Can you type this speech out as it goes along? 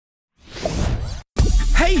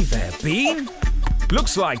Hey there, Bean.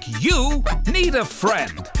 Looks like you need a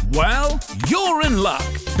friend. Well, you're in luck,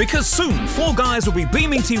 because soon Fall Guys will be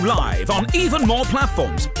beaming to you live on even more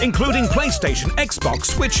platforms, including PlayStation, Xbox,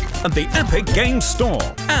 Switch, and the Epic Games Store.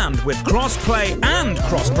 And with cross-play and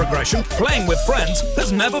cross-progression, playing with friends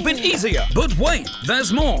has never been easier. But wait,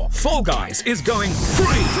 there's more. Fall Guys is going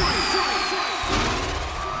free.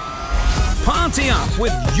 Party up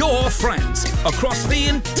with your friends across the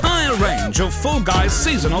entire range of Fall Guys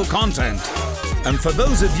seasonal content. And for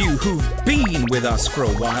those of you who've been with us for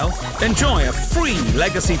a while, enjoy a free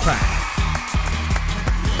Legacy Pack.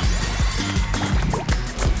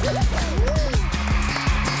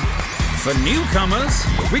 For newcomers,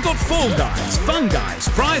 we got Fall Guys, Fun Guys,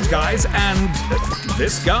 Pride Guys, and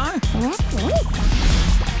this guy?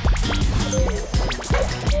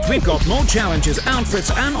 We've got more challenges,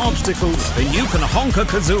 outfits, and obstacles than you can honk a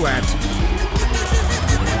kazoo at.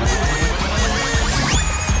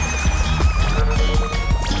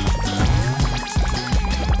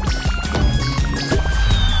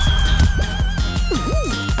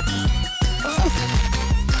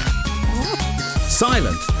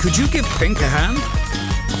 Silent, could you give Pink a hand?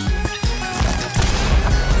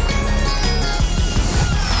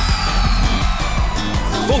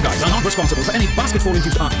 Fall Guys are not responsible for any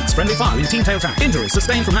basket-fall-induced arguments, friendly fire in Team Tail Tag, injuries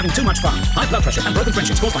sustained from having too much fun, high blood pressure and broken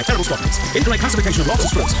friendships caused by terrible squadrons, incorrect classification of lots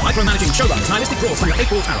of scripts, micromanaging showruns, nihilistic brawls from your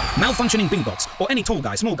 8-ball tower, malfunctioning bing bots, or any tall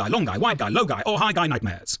guy, small guy, long guy, wide guy, low guy, or high guy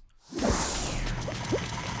nightmares.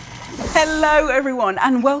 Hello everyone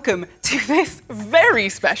and welcome to this very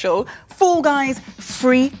special Fall Guys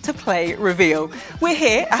free-to-play reveal. We're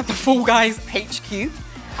here at the Fall Guys HQ.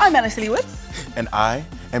 I'm Alice Leewood. And I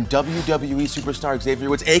am WWE superstar Xavier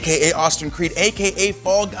Woods, aka Austin Creed, aka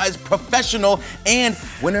Fall Guys professional and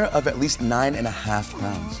winner of at least 9.5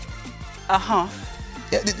 crowns.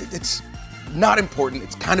 It's not important,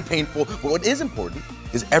 it's kind of painful, but what is important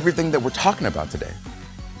is everything that we're talking about today.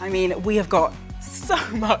 I mean, we have got so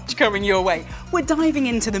much coming your way. We're diving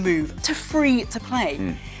into the move to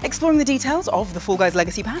free-to-play, exploring the details of the Fall Guys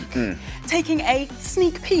Legacy Pack, taking a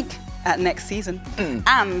sneak peek at next season,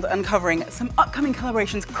 and uncovering some upcoming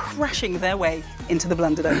collaborations crashing their way into the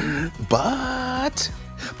Blunderdome. But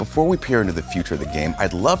before we peer into the future of the game,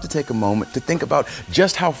 I'd love to take a moment to think about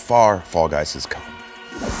just how far Fall Guys has come.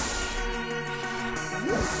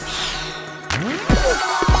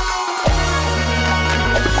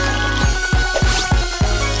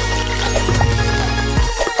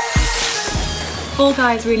 Fall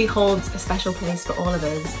Guys really holds a special place for all of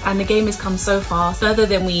us, and the game has come so far, further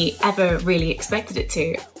than we ever really expected it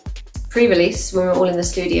to. Pre-release, when we were all in the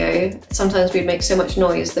studio, sometimes we'd make so much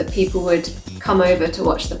noise that people would come over to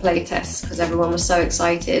watch the playtests because everyone was so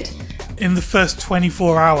excited. In the first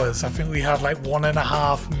 24 hours, I think we had like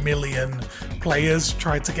 1.5 million players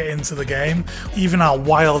try to get into the game. Even our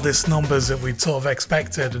wildest numbers that we'd sort of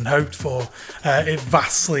expected and hoped for, it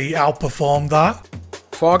vastly outperformed that.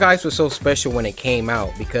 Fall Guys was so special when it came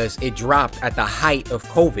out because it dropped at the height of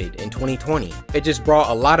COVID in 2020. It just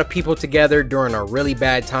brought a lot of people together during a really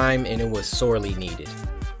bad time, and it was sorely needed.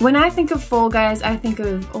 When I think of Fall Guys, I think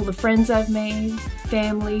of all the friends I've made,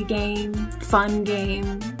 family game, fun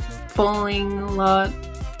game, falling a lot,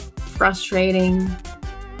 frustrating.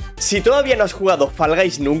 Si todavía no has jugado Fall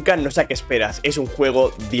Guys nunca, no sé a qué esperas. Es un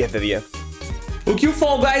juego 10 de 10. O que o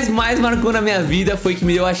Fall Guys mais marcou na minha vida foi que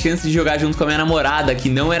me deu a chance de jogar junto com a minha namorada, que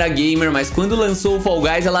não era gamer, mas quando lançou o Fall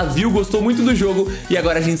Guys ela viu, gostou muito do jogo e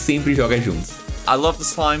agora a gente sempre joga juntos. I love the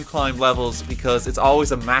slime climb levels because it's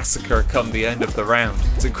always a massacre come the end of the round.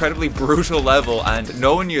 It's an incredibly brutal level, and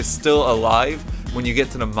knowing you're still alive when you get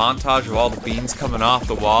to the montage of all the beans coming off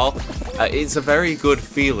the wall, it's a very good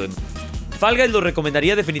feeling. Fall Guys lo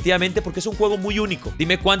recomendaría definitivamente porque es un juego muy único.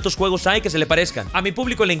 Dime cuántos juegos hay que se le parezcan. A mi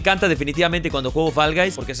público le encanta definitivamente cuando juego Fall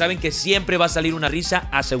Guys porque saben que siempre va a salir una risa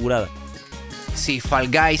asegurada. Sì, Fall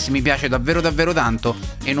Guys mi piace davvero tanto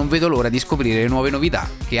e non vedo l'ora di scoprire le nuove novità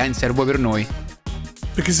che ha in serbo per noi.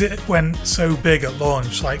 Because it went so big at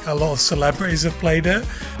launch, like a lot of celebrities have played it.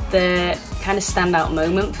 The kind of standout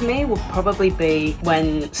moment for me will probably be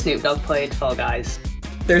when Snoop Dogg played Fall Guys.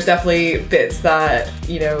 There's definitely bits that,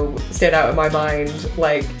 you know, stand out in my mind,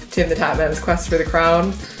 like Tim the Tatman's quest for the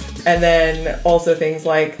crown. And then also things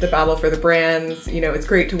like the battle for the brands. You know, it's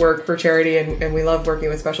great to work for charity and we love working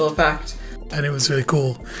with special effect. And it was really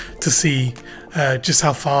cool to see just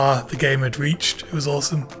how far the game had reached. It was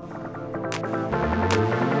awesome.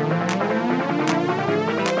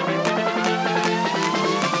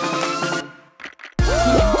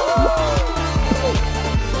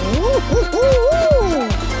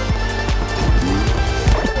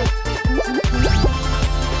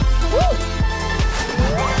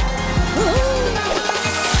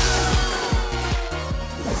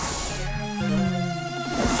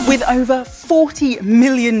 over 40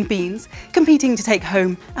 million beans, competing to take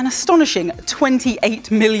home an astonishing 28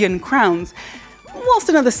 million crowns, whilst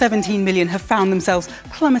another 17 million have found themselves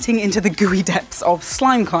plummeting into the gooey depths of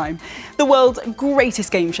Slime Climb. The world's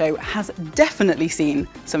greatest game show has definitely seen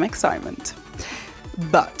some excitement.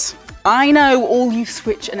 But I know all you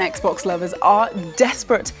Switch and Xbox lovers are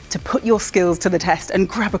desperate to put your skills to the test and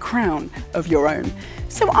grab a crown of your own.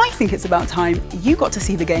 So I think it's about time you got to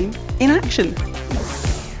see the game in action.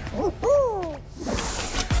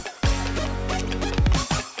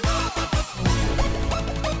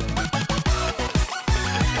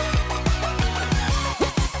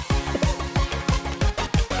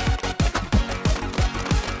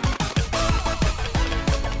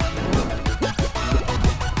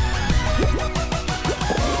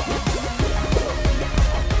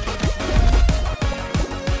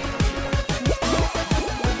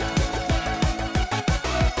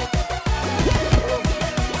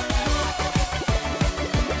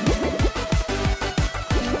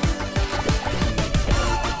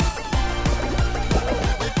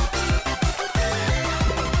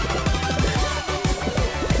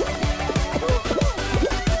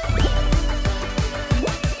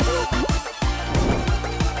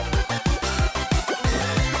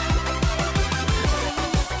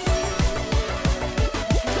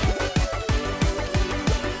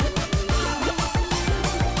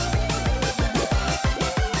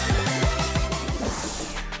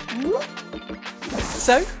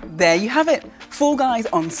 So there you have it, Fall Guys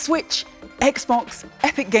on Switch, Xbox,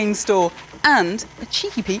 Epic Games Store, and a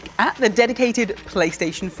cheeky peek at the dedicated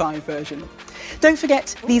PlayStation 5 version. Don't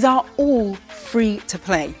forget, these are all free to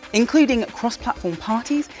play, including cross-platform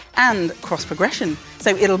parties and cross-progression, so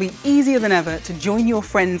it'll be easier than ever to join your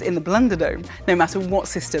friends in the Blunderdome, no matter what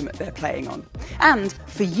system they're playing on. And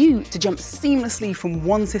for you to jump seamlessly from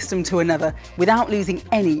one system to another without losing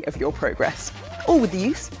any of your progress, all with the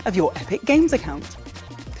use of your Epic Games account.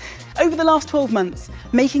 Over the last 12 months,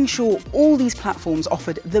 making sure all these platforms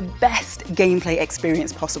offered the best gameplay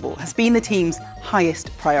experience possible has been the team's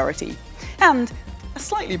highest priority, and a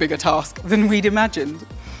slightly bigger task than we'd imagined.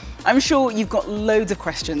 I'm sure you've got loads of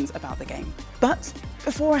questions about the game, but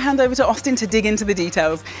before I hand over to Austin to dig into the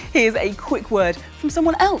details, here's a quick word from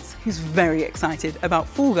someone else who's very excited about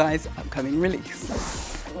Fall Guys' upcoming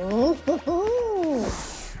release.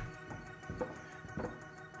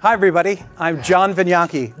 Hi everybody, I'm John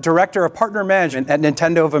Vignacchi, Director of Partner Management at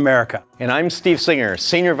Nintendo of America. And I'm Steve Singer,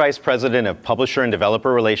 Senior Vice President of Publisher and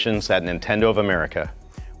Developer Relations at Nintendo of America.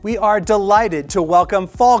 We are delighted to welcome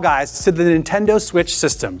Fall Guys to the Nintendo Switch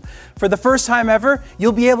system. For the first time ever,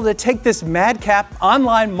 you'll be able to take this madcap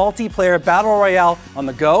online multiplayer battle royale on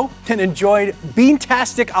the go and enjoy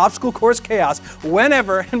beantastic obstacle course chaos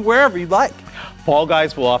whenever and wherever you'd like. Fall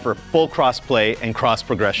Guys will offer full cross-play and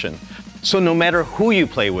cross-progression. So no matter who you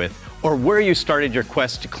play with or where you started your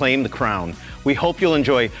quest to claim the crown, we hope you'll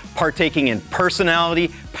enjoy partaking in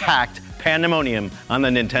personality-packed pandemonium on the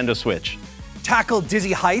Nintendo Switch. Tackle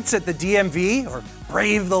dizzy heights at the DMV, or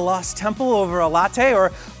brave the Lost Temple over a latte,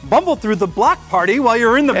 or bumble through the block party while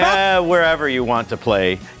you're in the back. Wherever you want to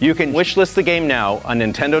play. You can wishlist the game now on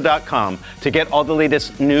Nintendo.com to get all the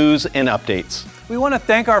latest news and updates. We want to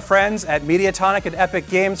thank our friends at Mediatonic and Epic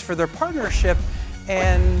Games for their partnership,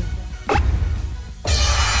 and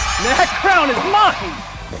that crown is mine!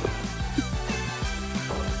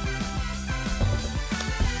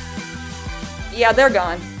 Yeah, they're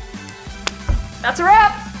gone. That's a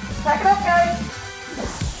wrap! Pack it up, guys!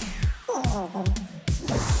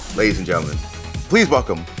 Ladies and gentlemen, please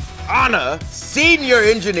welcome Anna, Senior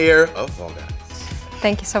Engineer of Fall Guys.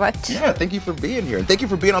 Thank you so much. Yeah, thank you for being here, and thank you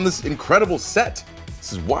for being on this incredible set.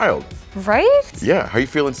 This is wild. Right? Yeah, how you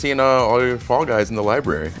feeling seeing all your Fall Guys in the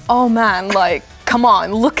library? Oh man, like, come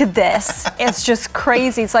on, look at this. It's just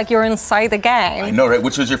crazy. It's like you're inside the game. I know, right?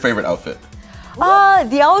 Which was your favorite outfit?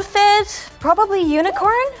 The outfit, probably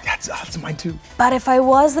unicorn. That's mine too. But if I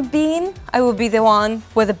was a bean, I would be the one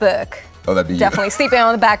with a book. Oh, that'd be Definitely you. sleeping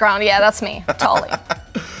on the background. Yeah, that's me, totally.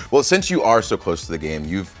 Well, since you are so close to the game,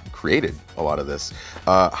 you've created a lot of this.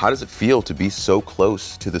 How does it feel to be so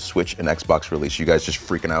close to the Switch and Xbox release? You guys just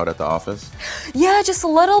freaking out at the office? Yeah, just a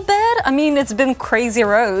little bit. I mean, it's been crazy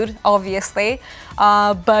road, obviously.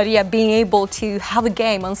 But yeah, being able to have a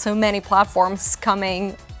game on so many platforms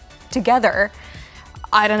coming together,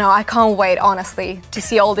 I don't know, I can't wait, honestly, to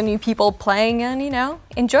see all the new people playing and, you know,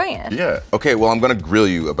 enjoying it. Yeah. Okay, well, I'm gonna grill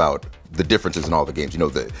you about the differences in all the games, you know,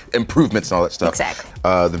 the improvements and all that stuff. Exactly.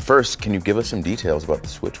 Then first, can you give us some details about the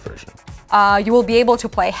Switch version? You will be able to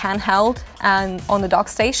play handheld and on the dock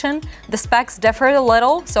station. The specs differ a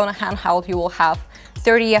little, so on a handheld you will have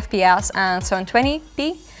 30 FPS and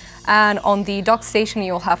 720p. And on the dock station,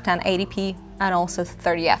 you'll have 1080p and also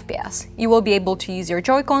 30 FPS. You will be able to use your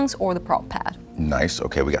Joy-Cons or the prop pad. Nice.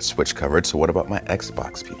 Okay, we got Switch covered. So what about my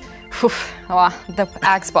Xbox people? The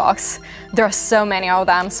Xbox. There are so many of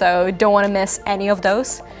them, so don't want to miss any of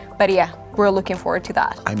those. But yeah, we're looking forward to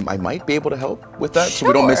that. I might be able to help with that, so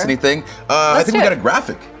we don't miss anything. I think we got a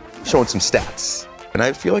graphic showing some stats, and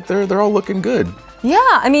I feel like they're all looking good. Yeah,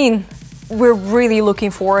 I mean, we're really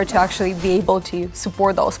looking forward to actually be able to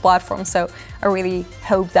support those platforms. So I really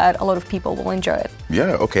hope that a lot of people will enjoy it.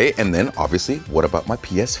 Yeah. Okay. And then obviously, what about my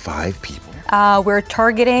PS5 people? We're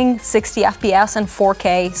targeting 60 FPS and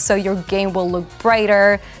 4K, so your game will look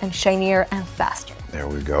brighter and shinier and faster. There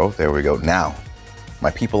we go. There we go. Now,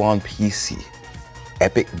 my people on PC,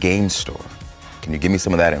 Epic Game Store. Can you give me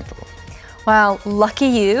some of that info? Well, lucky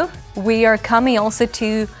you. We are coming also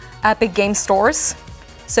to Epic Game Stores,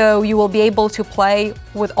 so you will be able to play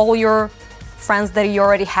with all your friends that you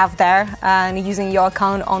already have there and using your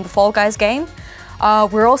account on the Fall Guys game.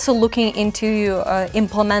 We're also looking into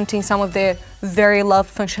implementing some of the very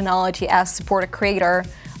loved functionality as support a creator.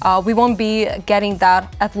 We won't be getting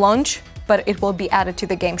that at launch, but it will be added to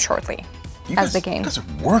the game shortly as the game. You guys are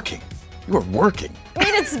working. You are working. I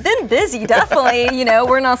mean, it's been busy, definitely. You know,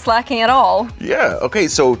 we're not slacking at all. Yeah. Okay.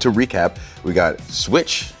 So to recap, we got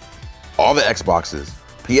Switch, all the Xboxes,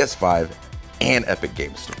 PS5, and Epic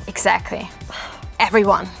Game Store. Exactly.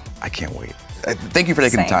 Everyone. I can't wait. Thank you for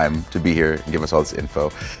taking the time to be here and give us all this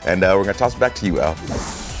info. And we're going to toss it back to you, Al.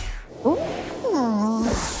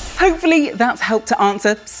 Hopefully that's helped to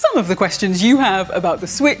answer some of the questions you have about the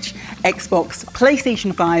Switch, Xbox,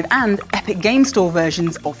 PlayStation 5 and Epic Game Store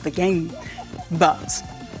versions of the game. But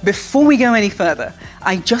before we go any further,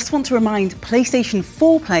 I just want to remind PlayStation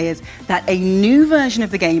 4 players that a new version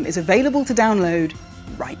of the game is available to download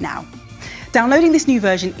right now. Downloading this new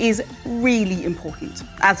version is really important,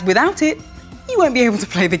 as without it, you won't be able to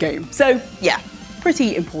play the game. So yeah,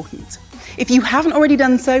 pretty important. If you haven't already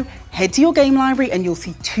done so, head to your game library and you'll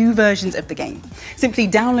see two versions of the game. Simply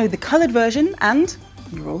download the coloured version and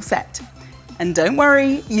you're all set. And don't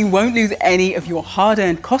worry, you won't lose any of your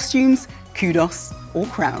hard-earned costumes, kudos, or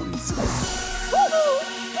crowns.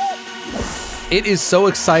 It is so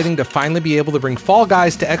exciting to finally be able to bring Fall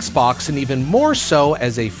Guys to Xbox, and even more so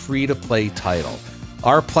as a free-to-play title.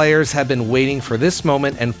 Our players have been waiting for this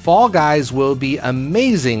moment, and Fall Guys will be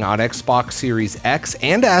amazing on Xbox Series X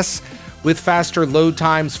and S with faster load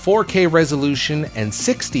times, 4K resolution, and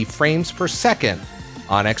 60 frames per second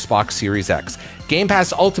on Xbox Series X. Game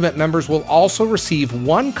Pass Ultimate members will also receive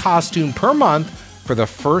one costume per month for the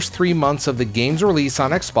first 3 months of the game's release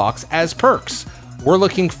on Xbox as perks. We're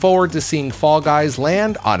looking forward to seeing Fall Guys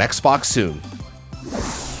land on Xbox soon.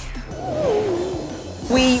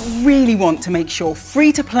 We really want to make sure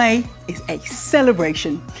free-to-play is a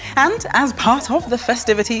celebration. And as part of the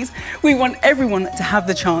festivities, we want everyone to have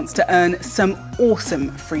the chance to earn some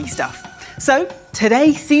awesome free stuff. So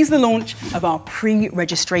today sees the launch of our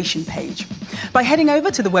pre-registration page. By heading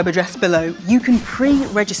over to the web address below, you can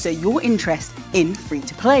pre-register your interest in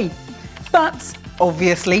free-to-play. But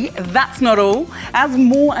obviously, that's not all. As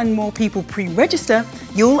more and more people pre-register,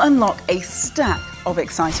 you'll unlock a stack of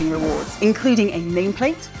exciting rewards, including a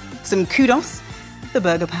nameplate, some kudos, the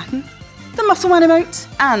burger pattern, the muscle man emote,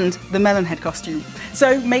 and the melon head costume.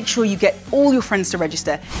 So make sure you get all your friends to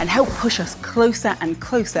register and help push us closer and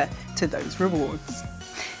closer to those rewards.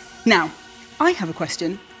 Now, I have a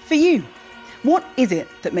question for you. What is it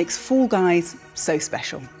that makes Fall Guys so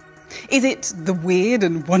special? Is it the weird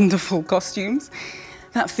and wonderful costumes?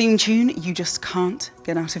 That theme tune you just can't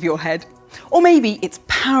get out of your head? Or maybe it's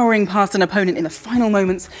powering past an opponent in the final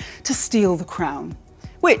moments to steal the crown,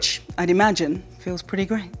 which I'd imagine feels pretty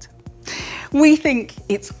great. We think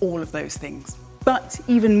it's all of those things, but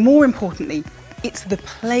even more importantly, it's the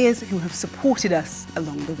players who have supported us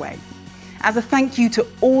along the way. As a thank you to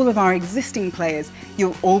all of our existing players,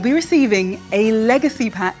 you'll all be receiving a legacy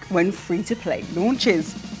pack when free-to-play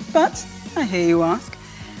launches. But I hear you ask,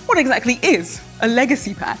 what exactly is a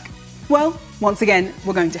legacy pack? Well, once again,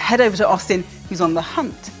 we're going to head over to Austin, who's on the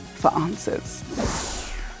hunt for answers.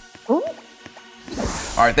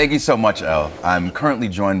 All right, thank you so much, Elle. I'm currently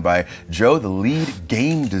joined by Joe, the lead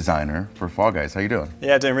game designer for Fall Guys. How you doing?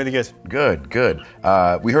 Yeah, doing really good. Good, good.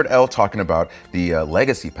 We heard Elle talking about the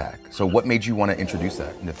Legacy Pack. So what made you want to introduce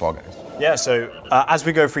that into Fall Guys? Yeah, so as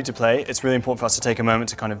we go free to play, it's really important for us to take a moment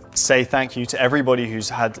to kind of say thank you to everybody who's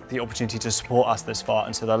had the opportunity to support us this far.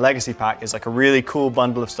 And so the Legacy Pack is like a really cool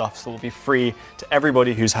bundle of stuff that will be free to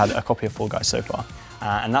everybody who's had a copy of Fall Guys so far.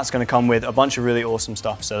 and that's going to come with a bunch of really awesome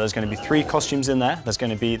stuff. So there's going to be 3 costumes in there. There's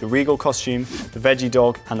going to be the Regal costume, the Veggie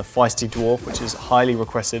Dog, and the Feisty Dwarf, which is highly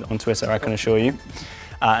requested on Twitter, I can assure you.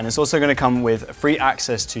 And it's also going to come with free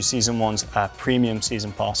access to Season 1's Premium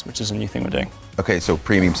Season Pass, which is a new thing we're doing. Okay, so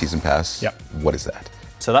Premium Season Pass, Yep. What is that?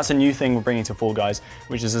 So that's a new thing we're bringing to Fall Guys,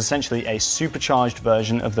 which is essentially a supercharged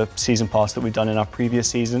version of the Season Pass that we've done in our previous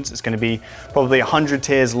seasons. It's going to be probably 100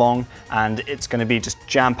 tiers long, and it's going to be just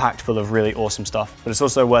jam-packed full of really awesome stuff. But it's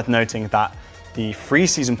also worth noting that the free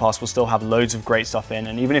Season Pass will still have loads of great stuff in,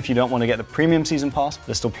 and even if you don't want to get the Premium Season Pass,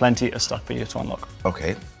 there's still plenty of stuff for you to unlock.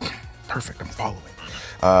 Okay, perfect, I'm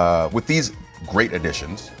following. With these great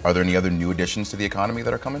additions, are there any other new additions to the economy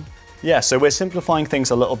that are coming? Yeah, so we're simplifying things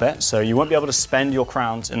a little bit. So you won't be able to spend your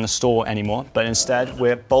crowns in the store anymore, but instead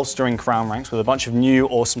we're bolstering crown ranks with a bunch of new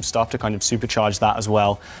awesome stuff to kind of supercharge that as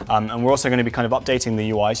well. And we're also going to be kind of updating the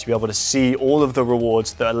UI to be able to see all of the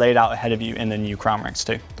rewards that are laid out ahead of you in the new crown ranks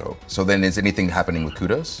too. So then is anything happening with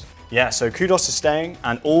Kudos? Yeah, so Kudos is staying,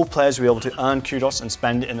 and all players will be able to earn Kudos and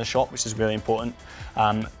spend it in the shop, which is really important.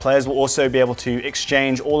 Players will also be able to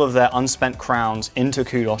exchange all of their unspent crowns into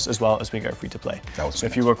Kudos as well as we go free to play. So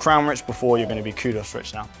if you were crown rich before, you're going to be Kudos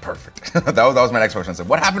rich now. Perfect. that was my next question. I said,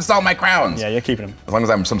 what happens to all my crowns? Yeah, you're keeping them. As long as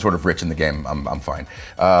I'm some sort of rich in the game, I'm fine.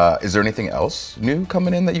 Is there anything else new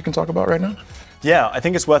coming in that you can talk about right now? Yeah, I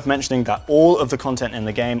think it's worth mentioning that all of the content in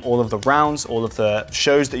the game, all of the rounds, all of the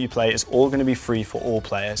shows that you play is all going to be free for all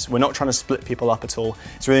players. We're not trying to split people up at all.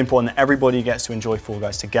 It's really important that everybody gets to enjoy Fall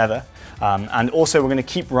Guys together. And also we're going to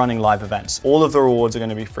keep running live events. All of the rewards are going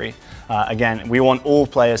to be free. Again, we want all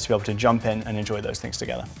players to be able to jump in and enjoy those things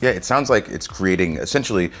together. Yeah, it sounds like it's creating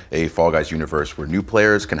essentially a Fall Guys universe where new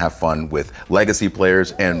players can have fun with legacy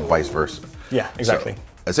players and vice versa. Yeah, exactly. So,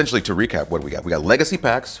 essentially, to recap, what do we got? We got legacy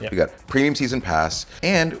packs, we got premium season pass,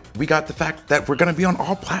 and we got the fact that we're going to be on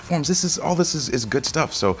all platforms. This is good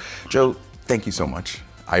stuff. So, Joe, thank you so much.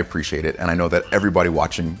 I appreciate it, and I know that everybody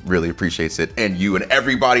watching really appreciates it, and you and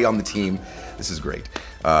everybody on the team. This is great.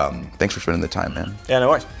 Thanks for spending the time, man. Yeah, no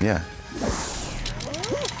worries. Yeah.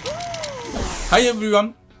 Hi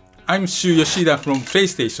everyone, I'm Shu Yoshida from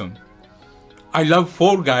PlayStation. I love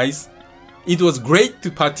Fall Guys. It was great to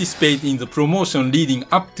participate in the promotion leading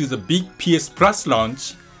up to the big PS Plus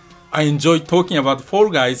launch. I enjoyed talking about Fall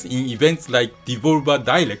Guys in events like Devolver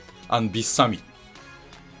Direct and BIS Summit.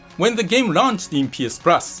 When the game launched in PS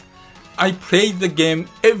Plus, I played the game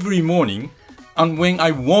every morning, and when I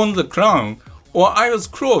won the crown or I was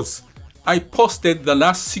close, I posted the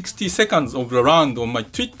last 60 seconds of the round on my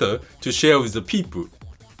Twitter to share with the people.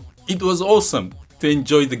 It was awesome to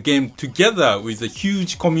enjoy the game together with a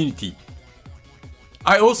huge community.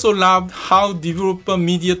 I also loved how developer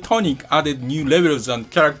Mediatonic added new levels and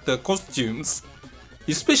character costumes.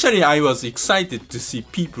 Especially I was excited to see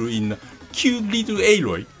people in cute little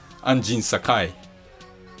Aloy and Jin Sakai.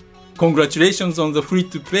 Congratulations on the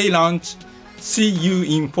free-to-play launch. See you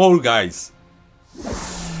in Fall Guys.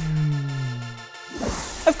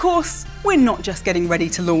 Of course, we're not just getting ready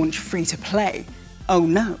to launch free-to-play. Oh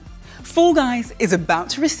no. Fall Guys is about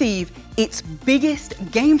to receive its biggest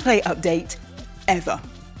gameplay update ever.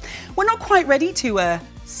 We're not quite ready to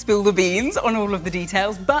spill the beans on all of the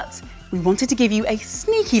details, but we wanted to give you a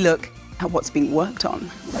sneaky look at what's being worked on.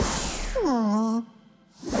 Aww.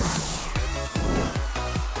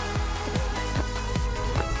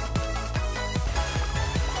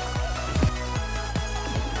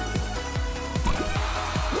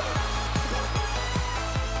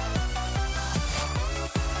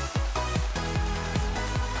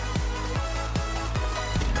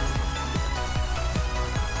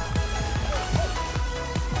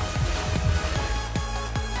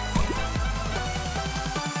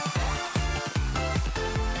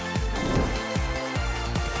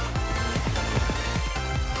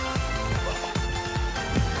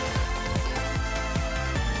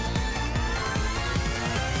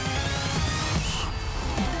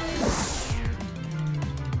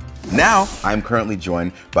 Now, I'm currently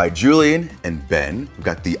joined by Julian and Ben. We've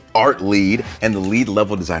got the art lead and the lead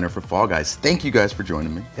level designer for Fall Guys. Thank you guys for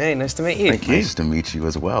joining me. Hey, nice to meet you. Thank you. Nice to meet you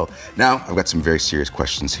as well. Now, I've got some very serious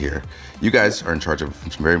questions here. You guys are in charge of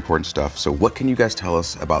some very important stuff. So what can you guys tell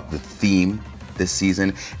us about the theme this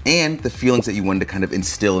season and the feelings that you wanted to kind of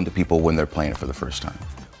instill into people when they're playing it for the first time?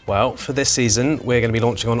 Well, for this season, we're going to be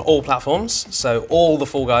launching on all platforms. So all the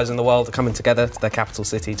Fall Guys in the world are coming together to their capital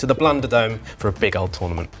city, to the Blunderdome, for a big old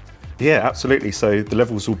tournament. Yeah, absolutely. So the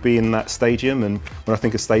levels will be in that stadium, and when I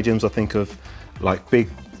think of stadiums, I think of like big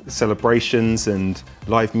celebrations and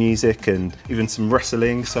live music and even some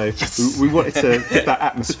wrestling. So we wanted to get that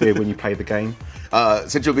atmosphere when you play the game.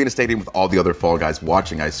 Since you'll be in a stadium with all the other Fall Guys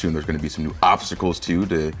watching, I assume there's going to be some new obstacles too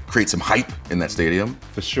to create some hype in that stadium.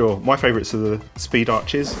 For sure. My favourites are the speed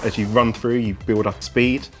arches. As you run through, you build up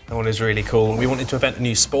speed. That one is really cool. We wanted to invent a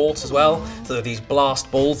new sport as well. So these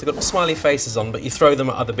blast balls, they've got smiley faces on, but you throw them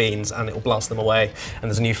at other beans and it will blast them away. And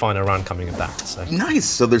there's a new final round coming of that. So. Nice.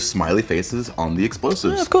 So there's smiley faces on the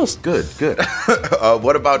explosives. Yeah, of course. Good, good.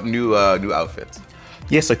 What about new outfits?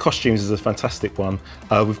 Yeah, so costumes is a fantastic one.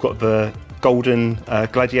 We've got the golden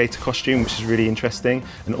gladiator costume, which is really interesting,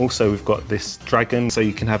 and also we've got this dragon, so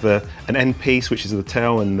you can have an end piece, which is the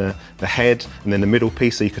tail and the head, and then the middle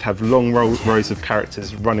piece, so you could have long rows of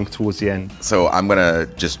characters running towards the end. So I'm gonna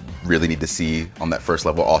just really need to see on that first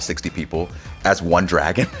level all 60 people as one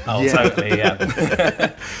dragon. Oh, yeah. Totally,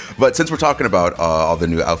 yeah. But since we're talking about all the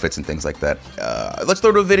new outfits and things like that, let's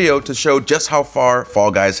throw to a video to show just how far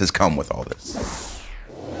Fall Guys has come with all this.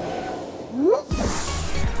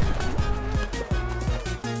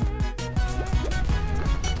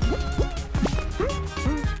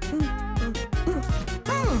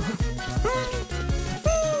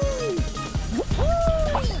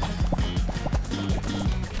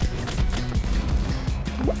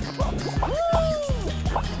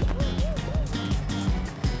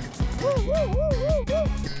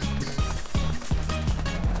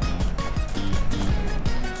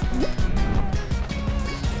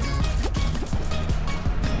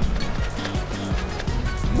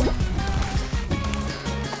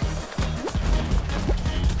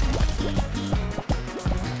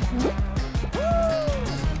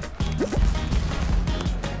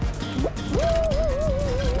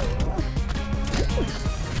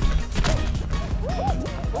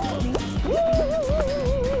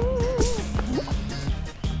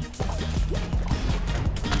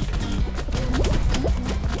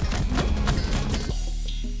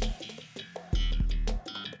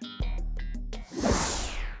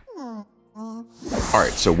 All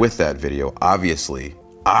right, so with that video, obviously,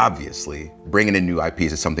 bringing in new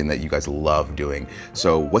IPs is something that you guys love doing.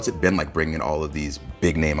 So what's it been like bringing all of these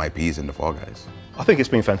big name IPs into Fall Guys? I think it's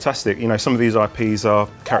been fantastic. You know, some of these IPs are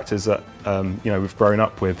characters that you know, we've grown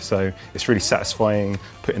up with, so it's really satisfying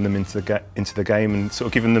putting them into the game and sort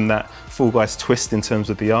of giving them that Fall Guys twist in terms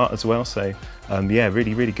of the art as well. So yeah,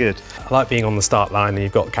 really, really good. I like being on the start line and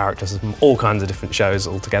you've got characters from all kinds of different shows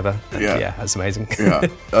all together. Yeah, that's amazing. Yeah.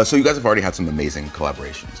 So you guys have already had some amazing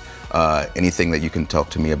collaborations. Anything that you can talk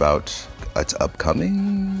to me about that's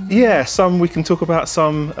upcoming? Yeah, some we can talk about,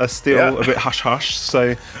 some are still a bit hush-hush.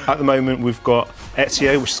 So at the moment we've got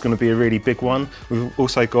Ezio, which is going to be a really big one. We've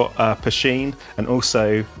also got Pasheen, and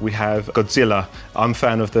also we have Godzilla. I'm a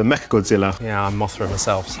fan of the Mechagodzilla. Yeah, I'm Mothra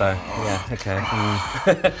myself, so yeah,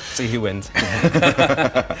 okay. See who wins.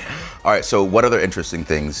 All right, so what other interesting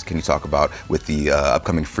things can you talk about with the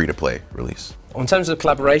upcoming free-to-play release? In terms of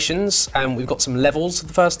collaborations, we've got some levels for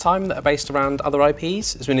the first time that are based around other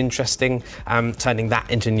IPs. It's been interesting turning that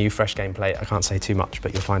into new, fresh gameplay. I can't say too much,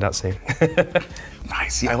 but you'll find out soon.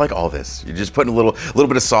 Nice. See, I like all this. You're just putting a little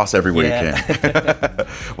bit of sauce everywhere you can.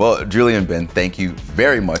 Well, Julie and Ben, thank you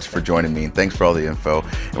very much for joining me, and thanks for all the info.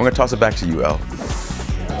 And we're going to toss it back to you, El.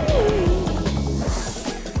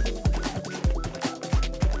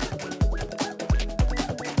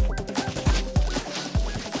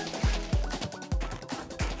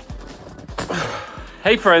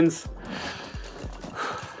 Hey friends,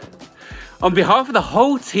 on behalf of the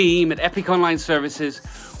whole team at Epic Online Services,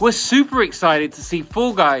 we're super excited to see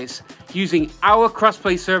Fall Guys using our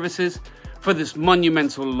crossplay services for this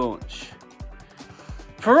monumental launch.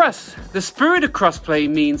 For us, the spirit of crossplay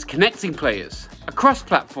means connecting players across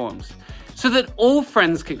platforms so that all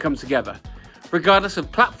friends can come together, regardless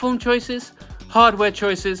of platform choices, hardware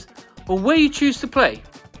choices, or where you choose to play.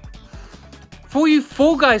 For you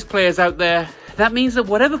Fall Guys players out there, that means that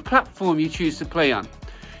whatever platform you choose to play on,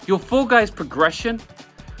 your Fall Guys progression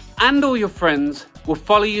and all your friends will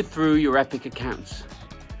follow you through your Epic accounts.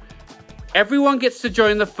 Everyone gets to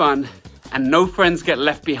join the fun and no friends get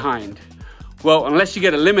left behind. Well, unless you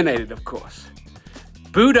get eliminated, of course.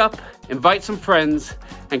 Boot up, invite some friends,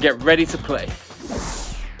 and get ready to play.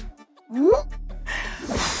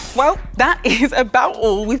 Well, that is about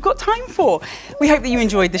all we've got time for. We hope that you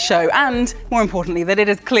enjoyed the show and, more importantly, that it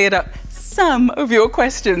has cleared up some of your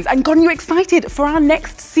questions and gotten you excited for our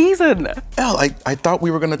next season. El, I thought we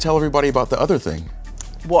were going to tell everybody about the other thing.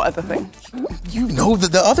 What other thing? You know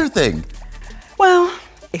the other thing. Well,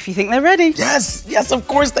 if you think they're ready. Yes, of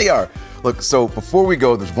course they are. Look, so before we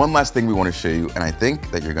go, there's one last thing we want to show you, and I think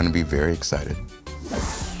that you're going to be very excited.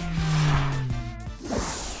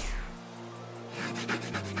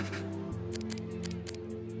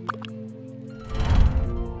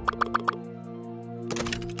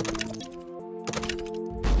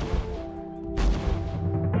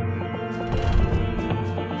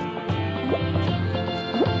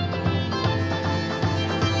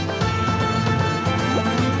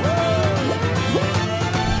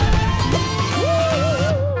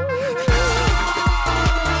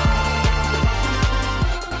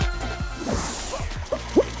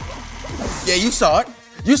 Yeah, you saw it.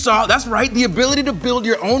 You saw it. That's right. The ability to build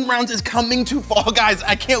your own rounds is coming to Fall Guys.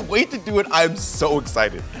 I can't wait to do it. I'm so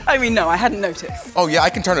excited. I mean, no, I hadn't noticed. Oh, yeah, I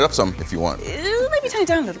can turn it up some if you want. Maybe turn it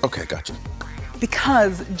down a little. Okay, gotcha.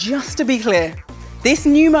 Because, just to be clear, this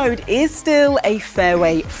new mode is still a fair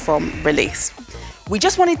way from release. We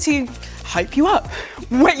just wanted to hype you up,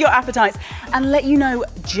 whet your appetites, and let you know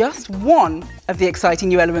just one of the exciting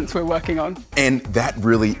new elements we're working on. And that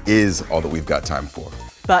really is all that we've got time for.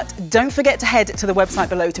 But don't forget to head to the website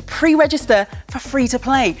below to pre-register for free to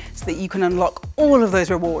play so that you can unlock all of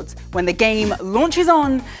those rewards when the game launches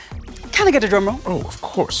on, can I get a drum roll? Oh, of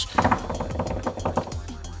course.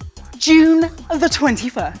 June the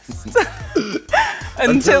 21st.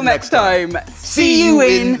 Until next time, see you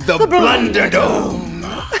in the Blunderdome.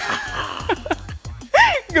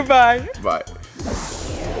 Goodbye. Bye.